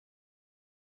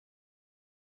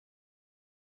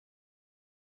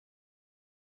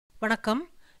வணக்கம்.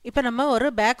 இப்போ நம்ம ஒரு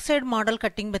பேக் சைடு மாடல்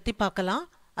கட்டிங் பற்றி பார்க்கலாம்.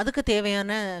 அதுக்கு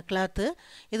தேவையான கிளாத்து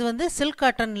இது வந்து சில்க்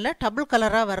காட்டனில் டபுள்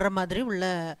கலராக வர்ற மாதிரி உள்ள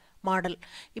மாடல்.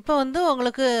 இப்போ வந்து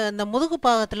உங்களுக்கு அந்த முதுகு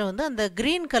பாகத்தில் வந்து அந்த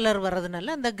க்ரீன் கலர்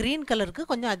வர்றதுனால அந்த க்ரீன் கலருக்கு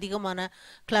கொஞ்சம் அதிகமான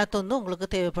கிளாத் வந்து உங்களுக்கு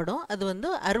தேவைப்படும். அது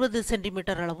வந்து 60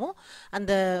 சென்டிமீட்டர் அளவும்,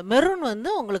 அந்த மெரூன்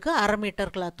வந்து உங்களுக்கு 1/2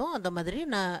 மீட்டர் கிளாத்தும் அந்த மாதிரி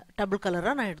நான் டபுள்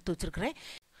கலராக நான் எடுத்து வச்சுருக்கிறேன்.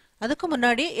 அதுக்கு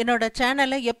முன்னாடி என்னோட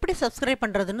சேனலை எப்படி சப்ஸ்கிரைப்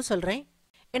பண்ணுறதுன்னு சொல்கிறேன்.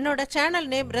 என்னோட சேனல்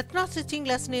நேம் ரத்னா ஸ்டிச்சிங்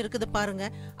கிளாஸ்னு இருக்குது பாருங்க.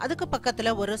 அதுக்கு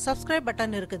பக்கத்துல ஒரு சப்ஸ்கிரைப்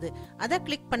பட்டன் இருக்குது, அதை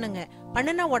கிளிக் பண்ணுங்க.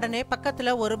 பண்ணின உடனே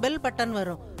பக்கத்துல ஒரு பெல் பட்டன்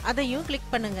வரும், அதையும் கிளிக்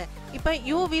பண்ணுங்க. இப்போ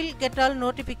you will get all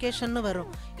notification வரும்.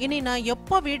 இனி நான்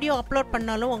எப்போ வீடியோ அப்லோட்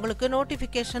பண்ணாலும் உங்களுக்கு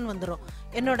நோட்டிஃபிகேஷன் வந்துடும்.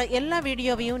 என்னோட எல்லா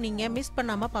வீடியோவையும் நீங்க மிஸ்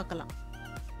பண்ணாம பார்க்கலாம்.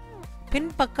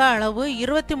 பின்பக்க அளவு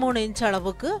 23 இன்ச்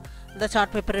அளவுக்கு இந்த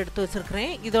சார்ட் பேப்பர் எடுத்து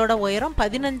வச்சிருக்கிறேன். இதோட உயரம்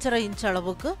 15.5 இன்ச்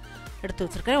அளவுக்கு எடுத்து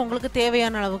வச்சிருக்கேன். உங்களுக்கு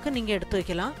தேவையான அளவுக்கு நீங்கள் எடுத்து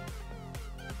வைக்கலாம்.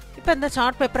 இப்போ இந்த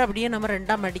சார்ட் பேப்பரை அப்படியே நம்ம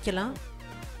ரெண்டாக மடிக்கலாம்.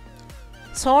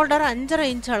 ஷோல்டர் 5.5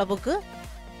 இன்ச் அளவுக்கு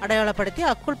அடையாளப்படுத்தி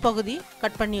அக்குள் பகுதி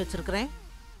கட் பண்ணி வச்சுருக்கிறேன்.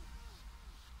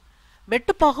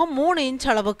 வெட்டு பாகம் 3 இன்ச்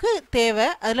அளவுக்கு தேவை.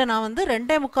 அதில் நான் வந்து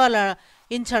 2.25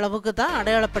 இன்ச் அளவுக்கு தான்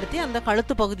அடையாளப்படுத்தி அந்த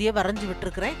கழுத்து பகுதியை வரைஞ்சி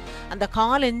விட்டுருக்கிறேன். அந்த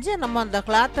 1/4 இன்ச்சு நம்ம அந்த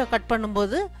கிளாத்தை கட்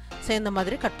பண்ணும்போது சேர்ந்த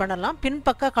மாதிரி கட் பண்ணலாம்.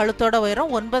 பின்பக்க கழுத்தோட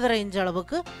உயரம் 9.5 இன்ச்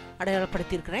அளவுக்கு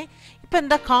அடையாளப்படுத்தியிருக்கிறேன். இப்போ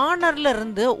இந்த கார்னர்ல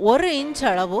இருந்து 1 இன்ச்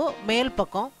அளவு மேல்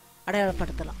பக்கம்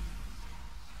அடையாளப்படுத்தலாம்.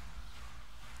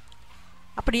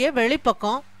 அப்படியே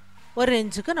வெளிப்பக்கம் 1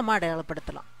 இன்ச்சுக்கு நம்ம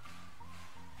அடையாளப்படுத்தலாம்.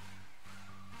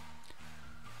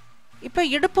 இப்போ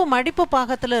இடுப்பு மடிப்பு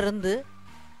பாகத்துல இருந்து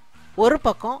ஒரு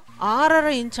பக்கம்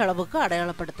 6.5 இன்ச் அளவுக்கு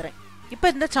அடையாளப்படுத்துகிறேன். இப்போ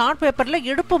இந்த சார்ட் பேப்பரில்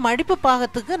இடுப்பு மடிப்பு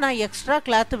பாகத்துக்கு நான் எக்ஸ்ட்ரா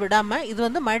கிளாத்து விடாமல் இது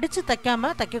வந்து மடித்து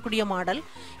தைக்கக்கூடிய மாடல்.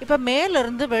 இப்போ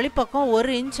மேலிருந்து வெளிப்பக்கம்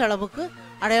 1 இன்ச் அளவுக்கு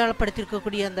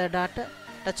அடையாளப்படுத்தியிருக்கக்கூடிய அந்த டாட்டை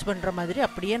டச் பண்ணுற மாதிரி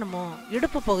அப்படியே நம்ம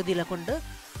இடுப்பு பகுதியில் கொண்டு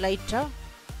லைட்டாக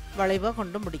வளைவாக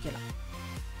கொண்டு முடிக்கலாம்.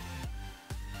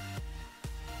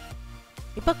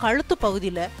 இப்போ கழுத்து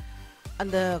பகுதியில்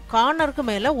அந்த கார்னருக்கு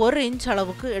மேலே 1 இன்ச்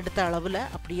அளவுக்கு எடுத்த அளவில்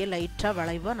அப்படியே லைட்டாக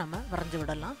வளைவாக நம்ம வரைஞ்சி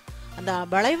விடலாம். அந்த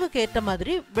வளைவுக்கு ஏற்ற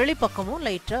மாதிரி வெளிப்பக்கமும்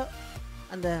லைட்டாக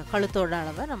அந்த கழுத்தோட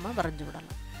அளவை நம்ம வரைஞ்சி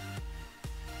விடலாம்.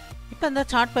 இப்போ அந்த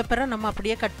சார்ட் பேப்பரை நம்ம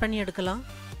அப்படியே கட் பண்ணி எடுக்கலாம்.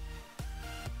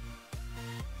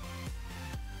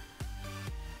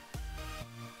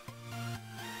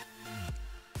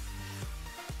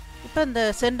 இப்போ இந்த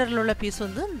சென்டரில் உள்ள பீஸ்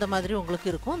வந்து இந்த மாதிரி உங்களுக்கு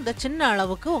இருக்கும். இந்த சின்ன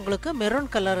அளவுக்கு உங்களுக்கு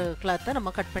மெரூன் கலர் கிளாத்தை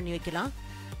நம்ம கட் பண்ணி வைக்கலாம்.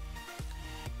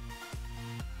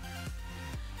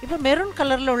 இப்போ மெரூன்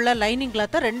கலரில் உள்ள லைனிங்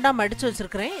கிளாத்தை ரெண்டாக மடித்து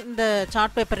வச்சுருக்கிறேன். இந்த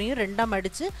சார்ட் பேப்பரையும் ரெண்டாக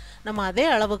மடித்து நம்ம அதே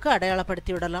அளவுக்கு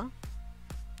அடையாளப்படுத்தி விடலாம்.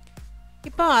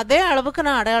 இப்போ அதே அளவுக்கு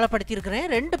நான் அடையாளப்படுத்தியிருக்கிறேன்.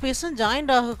 2 பீஸும்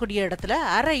ஜாயிண்ட் ஆகக்கூடிய இடத்துல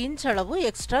 1/2 இன்ச் அளவு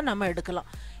எக்ஸ்ட்ரா நம்ம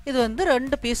எடுக்கலாம். இது வந்து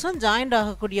 2 பீஸும் ஜாயிண்ட்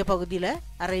ஆகக்கூடிய பகுதியில்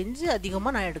 1/2 இன்ச்சு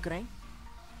அதிகமாக நான் எடுக்கிறேன்.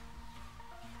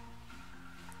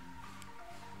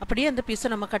 அப்படியே அந்த பீஸை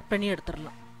நம்ம கட் பண்ணி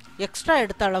எடுத்துடலாம். எக்ஸ்ட்ரா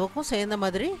எடுத்த அளவுக்கும் சேர்ந்த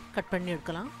மாதிரி கட் பண்ணி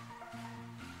எடுக்கலாம்.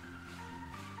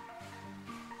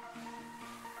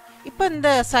 இப்போ இந்த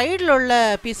சைடில் உள்ள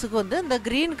பீஸுக்கு வந்து இந்த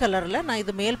க்ரீன் கலரில் நான்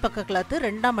இது மேல் பக்க கிளாத்து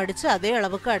ரெண்டாக மடித்து அதே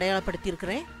அளவுக்கு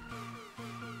அடையாளப்படுத்தியிருக்கிறேன்.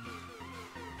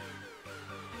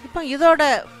 இப்போ இதோட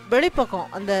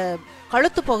வெளிப்பக்கம் அந்த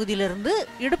கழுத்து பகுதியிலிருந்து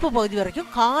இடுப்பு பகுதி வரைக்கும்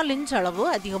 1/4 இன்ச் அளவு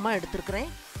அதிகமாக எடுத்திருக்கிறேன்.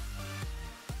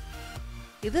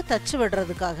 இது தச்சு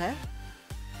விடுறதுக்காக.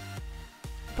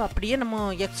 இப்போ அப்படியே நம்ம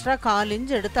எக்ஸ்ட்ரா 1/4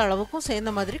 இன்ச் எடுத்த அளவுக்கும்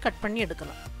சேர்ந்த மாதிரி கட் பண்ணி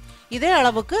எடுக்கலாம். இதே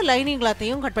அளவுக்கு லைனிங்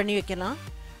கிளாத்தையும் கட் பண்ணி வைக்கலாம்.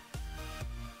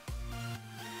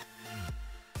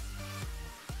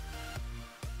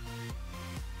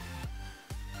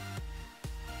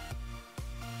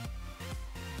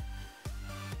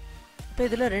 இப்போ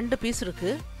இதில் 2 பீஸ்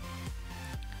இருக்குது.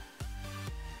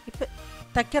 இப்போ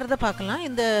தைக்கிறத பார்க்கலாம்.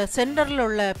 இந்த சென்டரில்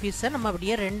உள்ள பீஸை நம்ம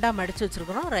அப்படியே ரெண்டாக மடித்து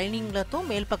வச்சுருக்கிறோம். லைனிங் கிளாத்தும்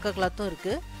மேல் பக்க கிளாத்தும்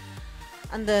இருக்குது.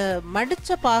 அந்த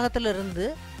மடித்த பாகத்திலிருந்து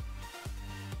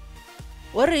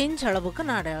 1 இன்ச் அளவுக்கு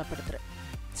நான் அடையாளப்படுத்துகிறேன்.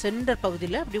 சென்டர்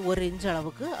பகுதியில் அப்படி 1 இன்ச்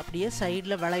அளவுக்கு அப்படியே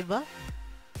சைடில் வளைவாக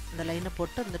அந்த லைனை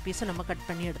போட்டு அந்த பீஸை நம்ம கட்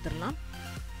பண்ணி எடுத்துடலாம்.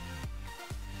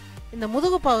 இந்த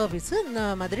முதுகு பாக பீஸு இந்த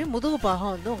மாதிரி முதுகு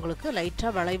பாகம் வந்து உங்களுக்கு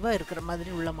லைட்டாக வளைவாக இருக்கிற மாதிரி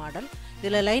உள்ள மாடல்.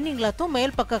 இதில் லைனிங் கிளாத்தும்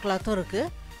மேல் பக்க கிளாத்தும்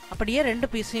இருக்குது. அப்படியே 2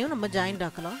 பீஸையும் நம்ம ஜாயிண்ட்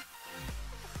ஆக்கலாம்.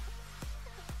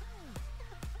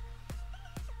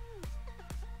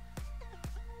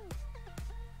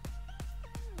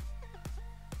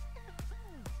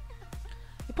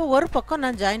 இப்போ ஒரு பக்கம்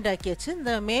நான் ஜாயிண்ட் ஆக்கியாச்சு.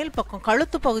 இந்த மேல் பக்கம்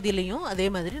கழுத்து பகுதியிலையும் அதே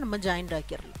மாதிரி நம்ம ஜாயிண்ட்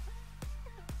ஆக்கிடலாம்.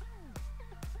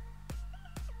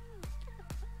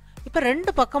 இப்போ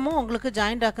 2 பக்கமும் உங்களுக்கு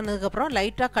ஜாயிண்ட் ஆக்குனதுக்கப்புறம்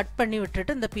லைட்டாக கட் பண்ணி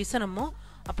விட்டுட்டு இந்த பீஸை நம்ம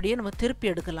அப்படியே நம்ம திருப்பி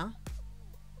எடுக்கலாம்.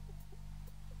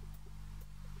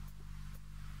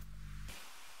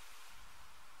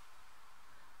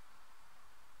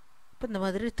 இப்போ இந்த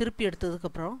மாதிரி திருப்பி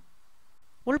எடுத்ததுக்கப்புறம்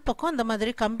உள்பக்கம் இந்த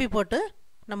மாதிரி கம்பி போட்டு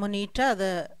நம்ம நீட்டாக அதை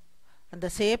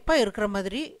அந்த ஷேப்பாக இருக்கிற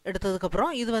மாதிரி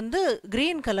எடுத்ததுக்கப்புறம் இது வந்து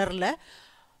க்ரீன் கலரில்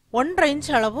 1.5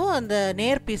 இன்ச் அளவு அந்த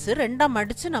நேர் பீஸு ரெண்டாக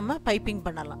மடித்து நம்ம பைப்பிங்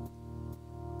பண்ணலாம்.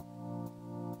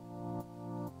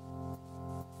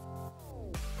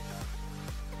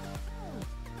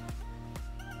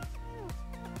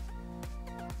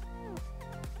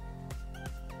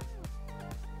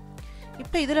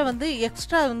 இப்போ இதில் வந்து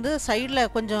எக்ஸ்ட்ரா வந்து சைடில்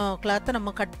கொஞ்சம் கிளாத்தை நம்ம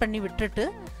கட் பண்ணி விட்டுட்டு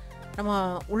நம்ம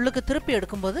உள்ளுக்கு திருப்பி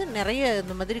எடுக்கும்போது நிறைய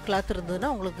இந்த மாதிரி கிளாத் இருந்ததுன்னா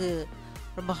உங்களுக்கு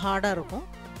ரொம்ப ஹார்டாக இருக்கும்.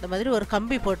 இந்த மாதிரி ஒரு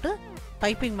கம்பி போட்டு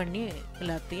பைப்பிங் பண்ணி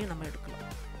எல்லாத்தையும் நம்ம எடுக்கலாம்.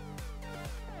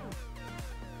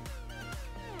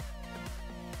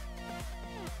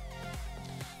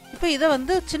 இப்போ இதை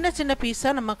வந்து சின்ன சின்ன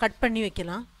பீஸாக நம்ம கட் பண்ணி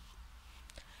வைக்கலாம்.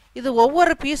 இது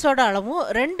ஒவ்வொரு பீஸோட அளவும்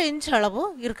 2 இன்ச்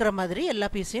அளவும் இருக்கிற மாதிரி எல்லா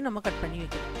பீஸையும் நம்ம கட் பண்ணி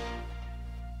வைக்கலாம்.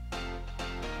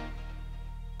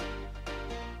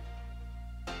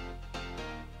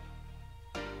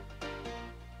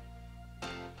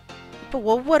 இப்போ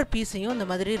ஒவ்வொரு பீஸையும் இந்த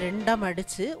மாதிரி ரெண்டாக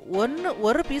மடித்து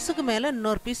ஒரு பீஸுக்கு மேலே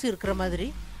இன்னொரு பீஸ் இருக்கிற மாதிரி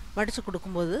மடித்து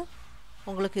கொடுக்கும்போது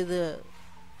உங்களுக்கு இது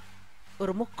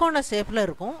ஒரு முக்கோண ஷேப்பில்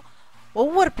இருக்கும்.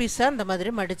 ஒவ்வொரு பீஸாக இந்த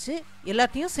மாதிரி மடித்து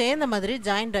எல்லாத்தையும் சேர்ந்த மாதிரி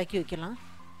ஜாயிண்ட் ஆக்கி வைக்கலாம்.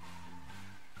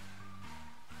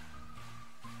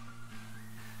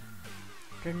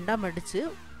 ரெண்டாக மடித்து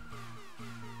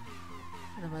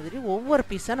இந்த மாதிரி ஒவ்வொரு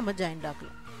பீஸாக நம்ம ஜாயிண்ட்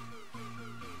ஆக்கலாம்.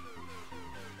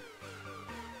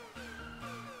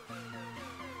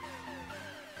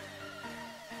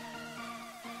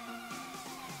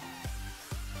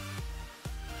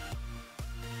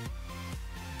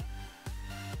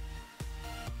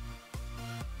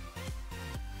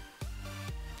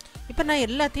 இப்போ நான்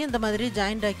எல்லாத்தையும் இந்த மாதிரி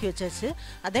ஜாயிண்ட் ஆக்கி வச்சாச்சு.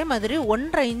 அதே மாதிரி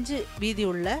 1.5 இன்ச்சு வீதி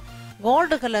உள்ள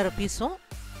கோல்டு கலர் பீஸும்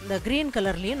இந்த க்ரீன்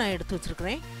கலர்லேயும் நான் எடுத்து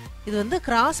வச்சுருக்கிறேன். இது வந்து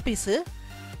கிராஸ் பீஸு.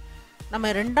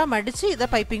 நம்ம ரெண்டாக மடித்து இதை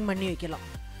பைப்பிங் பண்ணி வைக்கலாம்.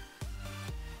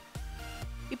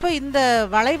 இப்போ இந்த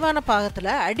வளைவான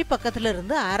பாகத்தில் அடிப்பக்கத்தில்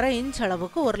இருந்து 1/2 இன்ச்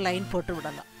அளவுக்கு ஒரு லைன் போட்டு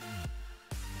விடலாம்.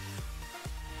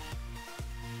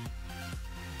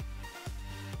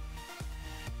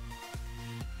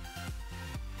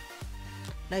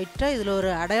 லைட்டாக இதில் ஒரு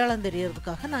அடையாளம்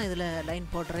தெரியறதுக்காக நான் இதில் லைன்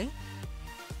போடுறேன்.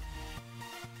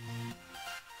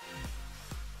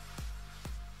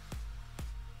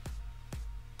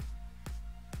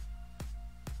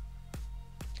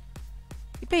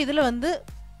 இப்போ இதில் வந்து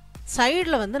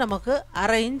சைடில் வந்து நமக்கு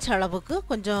 1/2 இன்ச் அளவுக்கு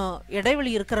கொஞ்சம்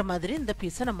இடைவெளி இருக்கிற மாதிரி இந்த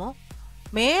பீஸை நம்ம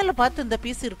மேலே பார்த்து இந்த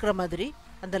பீஸ் இருக்கிற மாதிரி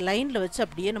அந்த லைனில் வச்சு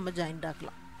அப்படியே நம்ம ஜாயிண்ட்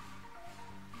ஆக்கலாம்.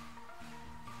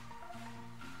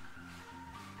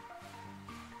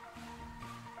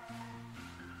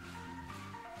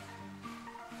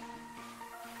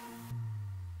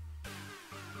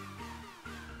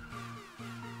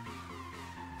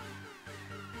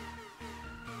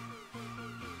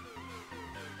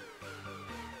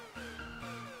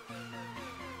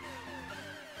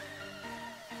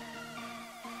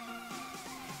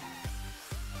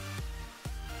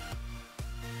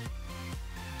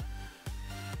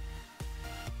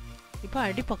 இப்போ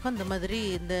அடிப்பக்கம் இந்த மாதிரி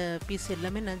இந்த பீஸ்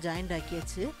எல்லாமே நான் ஜாயிண்ட்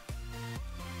ஆக்கியாச்சு.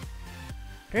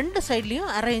 2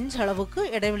 சைட்லேயும் 1/2 இன்ச் அளவுக்கு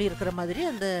இடைவெளி இருக்கிற மாதிரி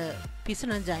அந்த பீஸை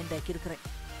நான் ஜாயிண்ட் ஆக்கியிருக்கிறேன்.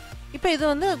 இப்போ இது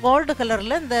வந்து கோல்டு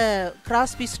கலரில் இந்த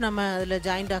கிராஸ் பீஸ் நம்ம அதில்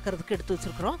ஜாயிண்ட் ஆக்கிறதுக்கு எடுத்து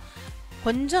வச்சுருக்குறோம்.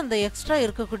 கொஞ்சம் அந்த எக்ஸ்ட்ரா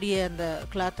இருக்கக்கூடிய அந்த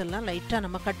கிளாத்தெல்லாம் லைட்டாக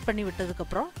நம்ம கட் பண்ணி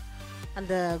விட்டதுக்கப்புறம்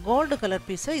அந்த கோல்டு கலர்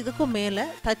பீஸை இதுக்கும் மேலே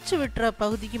தச்சு விட்டுற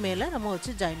பகுதிக்கு மேலே நம்ம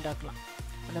வச்சு ஜாயிண்ட் ஆக்கலாம்.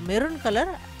 அந்த மெரூன்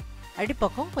கலர்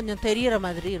அடிப்பக்கம் கொஞ்சம் தெரிகிற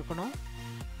மாதிரி இருக்கணும்.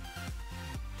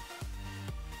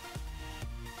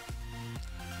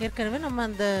 ஏற்கனவே நம்ம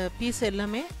அந்த பீஸ்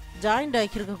எல்லாமே ஜாயிண்ட்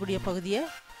ஆக்கியிருக்கக்கூடிய பகுதியை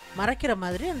மறைக்கிற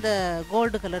மாதிரி அந்த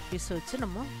கோல்டு கலர் பீஸை வச்சு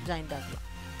நம்ம ஜாயிண்ட் ஆக்கலாம்.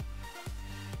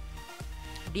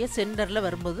 அப்படியே சென்டரில்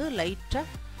வரும்போது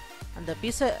லைட்டாக அந்த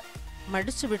பீஸை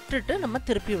மடித்து விட்டுட்டு நம்ம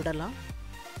திருப்பி விடலாம்.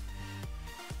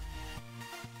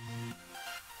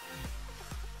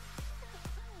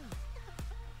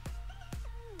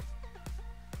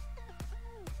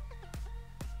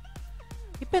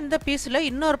 இப்போ இந்த பீஸில்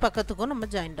இன்னொரு பக்கத்துக்கும் நம்ம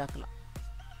ஜாயிண்ட் ஆக்கலாம்.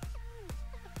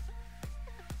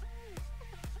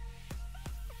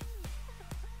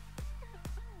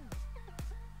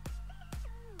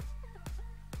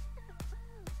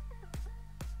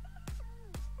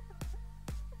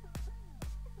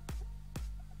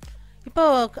 இப்போ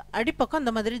அடிப்பக்கம்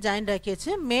இந்த மாதிரி ஜாயிண்ட்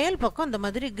ஆக்கியாச்சு. மேல் பக்கம் இந்த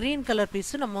மாதிரி க்ரீன் கலர்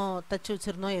பீஸு நம்ம தச்சு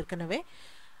வச்சுருந்தோம் ஏற்கனவே.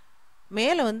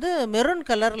 மேலே வந்து மெரூன்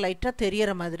கலர் லைட்டாக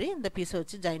தெரியற மாதிரி இந்த பீஸை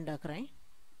வச்சு ஜாயிண்ட் ஆக்குறேன்.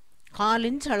 1/4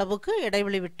 இன்ச் அளவுக்கு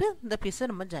இடைவெளி விட்டு இந்த பீஸை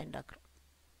நம்ம ஜாயிண்ட் ஆக்குறோம்.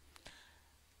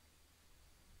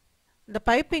 இந்த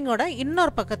பைப்பிங்கோட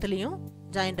இன்னொரு பக்கத்துலேயும்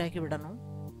ஜாயிண்ட் ஆக்கி விடணும்.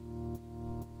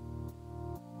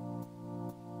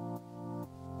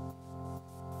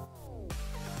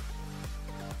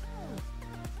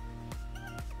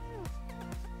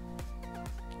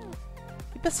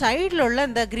 இப்போ சைடில் உள்ள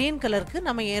இந்த க்ரீன் கலருக்கு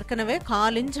நம்ம ஏற்கனவே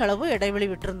 1/4 இன்ச் அளவு இடைவெளி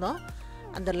விட்டுருந்தோம்.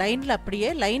 அந்த லைனில் அப்படியே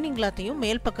லைனிங் கிளாத்தையும்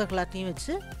மேல் பக்க கிளாத்தையும்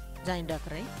வச்சு ஜாயிண்ட்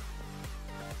ஆக்குறேன்.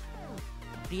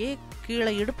 அப்படியே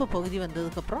கீழே இடுப்பு பகுதி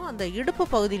வந்ததுக்கப்புறம் அந்த இடுப்பு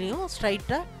பகுதியிலையும்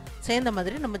ஸ்ட்ரைட்டாக சேர்ந்த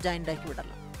மாதிரி நம்ம ஜாயிண்ட் ஆக்கி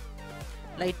விடலாம்.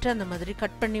 லைட்டாக அந்த மாதிரி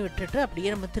கட் பண்ணி விட்டுட்டு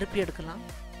அப்படியே நம்ம திருப்பி எடுக்கலாம்.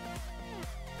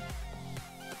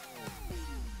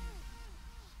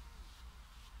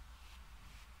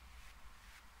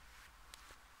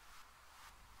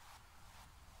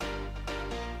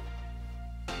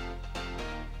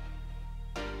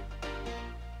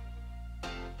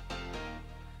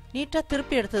 நீட்டாக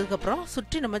திருப்பி எடுத்ததுக்கப்புறம்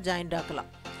சுற்றி நம்ம ஜாயிண்ட் ஆக்கலாம்.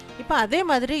 இப்போ அதே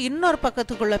மாதிரி இன்னொரு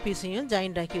பக்கத்துக்குள்ள பீஸையும்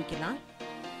ஜாயிண்ட் ஆக்கி வைக்கலாம்.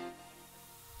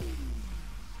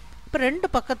 இப்போ 2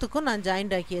 பக்கத்துக்கும் நான்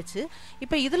ஜாயிண்ட் ஆக்கியாச்சு.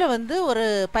 இப்போ இதில் வந்து ஒரு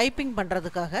பைப்பிங்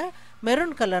பண்ணுறதுக்காக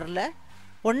மெரூன் கலரில்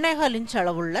 1.25 இன்ச்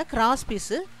அளவுள்ள கிராஸ்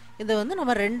பீஸு இதை வந்து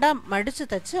நம்ம 2ஆக மடித்து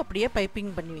தைச்சு அப்படியே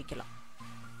பைப்பிங் பண்ணி வைக்கலாம்.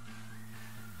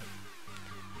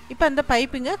 இப்போ அந்த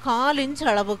பைப்பிங்கை 1/4 இன்ச்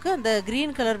அளவுக்கு அந்த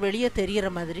க்ரீன் கலர் வெளியே தெரிகிற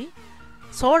மாதிரி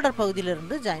ஷோல்டர்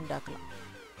பகுதியிலிருந்து ஜாயிண்ட் ஆக்கலாம்.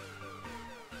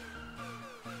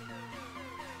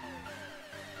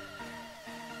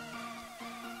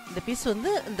 இந்த பீஸ்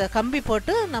வந்து இந்த கம்பி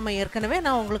போட்டு நம்ம ஏற்கனவே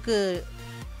நான் உங்களுக்கு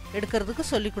எடுக்கிறதுக்கு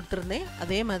சொல்லி கொடுத்துருந்தேன்.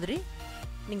 அதே மாதிரி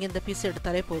நீங்கள் இந்த பீஸ்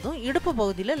எடுத்தாலே போதும். இடுப்பு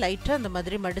பகுதியில் லைட்டாக இந்த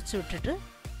மாதிரி மடித்து விட்டுட்டு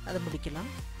அதை முடிக்கலாம்.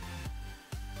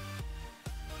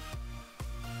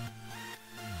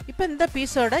 இப்போ இந்த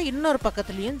பீஸோட இன்னொரு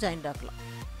பக்கத்துலேயும் ஜாயிண்ட் ஆக்கலாம்.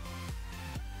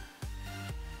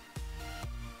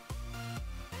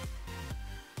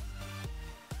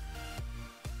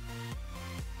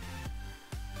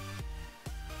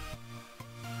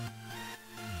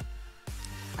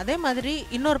 அதே மாதிரி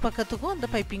இன்னொரு பக்கத்துக்கும் இந்த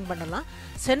பைப்பிங் பண்ணலாம்.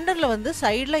 சென்டரில் வந்து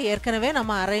சைடில் ஏற்கனவே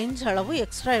நம்ம 1/2 இன்ச் அளவு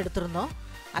எக்ஸ்ட்ரா எடுத்திருந்தோம்.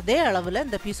 அதே அளவில்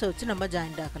இந்த பீஸை வச்சு நம்ம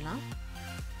ஜாயிண்ட் ஆக்கலாம்.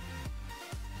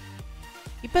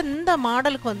 இப்போ இந்த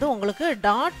மாடலுக்கு வந்து உங்களுக்கு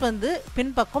டாட் வந்து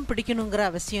பின்பக்கம் பிடிக்கணுங்கிற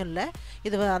அவசியம் இல்லை.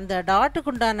 இது அந்த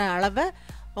டாட்டுக்கு உண்டான அளவை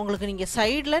உங்களுக்கு நீங்கள்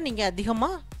சைடில் நீங்கள்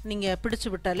அதிகமாக நீங்கள் பிடிச்சு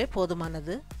விட்டாலே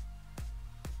போதுமானது.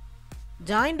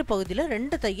 ஜாயிண்ட் பகுதியில்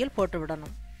 2 தையல் போட்டு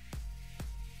விடணும்.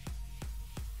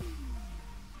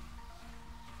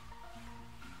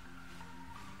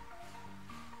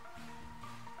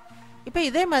 இப்போ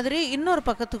இதே மாதிரி இன்னொரு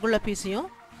பக்கத்துக்குள்ள பீஸையும்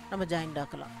நம்ம ஜாயிண்ட்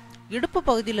ஆக்கலாம். இடுப்பு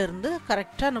பகுதியிலிருந்து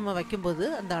கரெக்டாக நம்ம வைக்கும்போது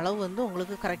அந்த அளவு வந்து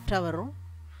உங்களுக்கு கரெக்டாக வரும்.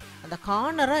 அந்த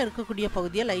கார்னராக இருக்கக்கூடிய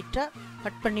பகுதியை லைட்டாக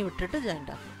கட் பண்ணி விட்டுட்டு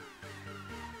ஜாயிண்ட் ஆகலாம்.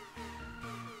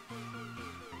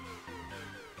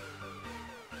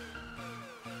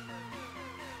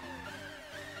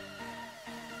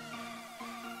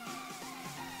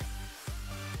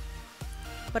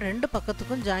 இப்போ 2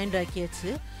 பக்கத்துக்கும் ஜாயிண்ட்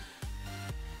ஆக்கியாச்சு.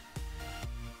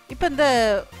 இப்போ இந்த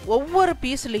ஒவ்வொரு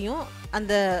பீஸ்லேயும்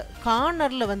அந்த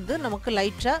கார்னரில் வந்து நமக்கு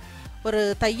லைட்டாக ஒரு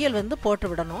தையல் வந்து போட்டு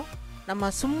விடணும். நம்ம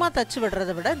சும்மா தச்சு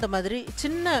விடுறத விட இந்த மாதிரி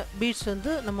சின்ன பீட்ஸ்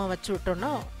வந்து நம்ம வச்சு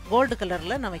விட்டோம்னா கோல்டு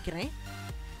கலரில் நான் வைக்கிறேன்.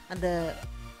 அந்த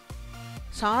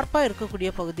ஷார்ப்பாக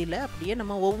இருக்கக்கூடிய பகுதியில் அப்படியே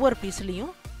நம்ம ஒவ்வொரு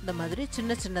பீஸ்லேயும் இந்த மாதிரி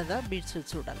சின்ன சின்னதாக பீட்ஸ்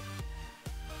வச்சு விடலாம்.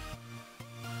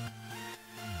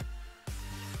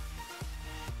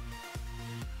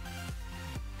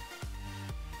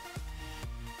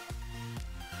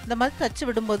 இந்த மாதிரி தச்சு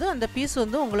விடும்போது அந்த பீஸ்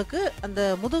வந்து உங்களுக்கு அந்த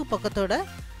முதுகு பக்கத்தோட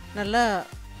நல்லா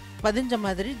பதிஞ்ச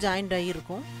மாதிரி ஜாயிண்ட் ஆகி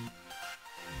இருக்கும்.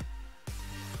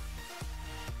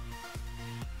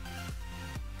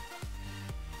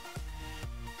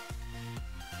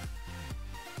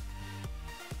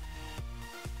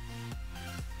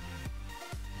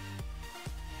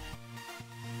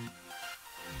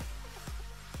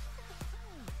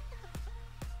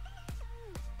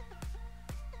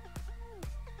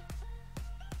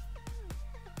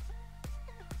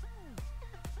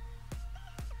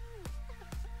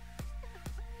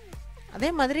 அதே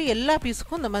மாதிரி எல்லா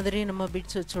பீஸுக்கும் இந்த மாதிரி நம்ம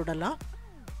பீட்ஸ் வச்சு விடலாம்.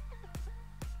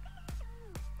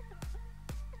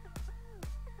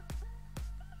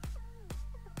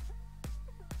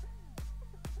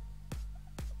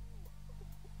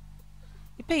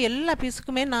 இப்போ எல்லா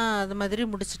பீஸுக்குமே நான் அது மாதிரி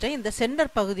முடிச்சிட்டேன். இந்த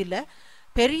சென்டர் பகுதியில்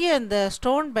பெரிய இந்த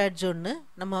ஸ்டோன் பேட்ஜ் ஒன்று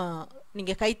நம்ம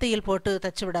நீங்கள் கைத்தையல் போட்டு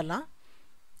தச்சு விடலாம்.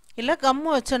 இல்லை கம்மு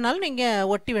வச்சனாலும் நீங்கள்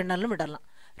ஒட்டி வேணாலும் விடலாம்.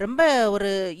 ரொம்ப ஒரு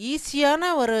ஈஸியான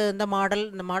ஒரு இந்த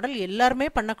மாடல் எல்லாருமே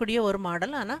பண்ணக்கூடிய ஒரு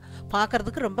மாடல். ஆனால்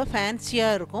பார்க்குறதுக்கு ரொம்ப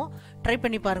ஃபேன்சியாக இருக்கும். ட்ரை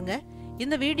பண்ணி பாருங்கள்.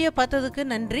 இந்த வீடியோ பார்த்ததுக்கு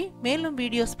நன்றி. மேலும்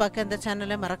வீடியோஸ் பார்க்க இந்த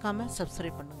சேனலை மறக்காமல்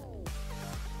சப்ஸ்கிரைப் பண்ணுங்கள்.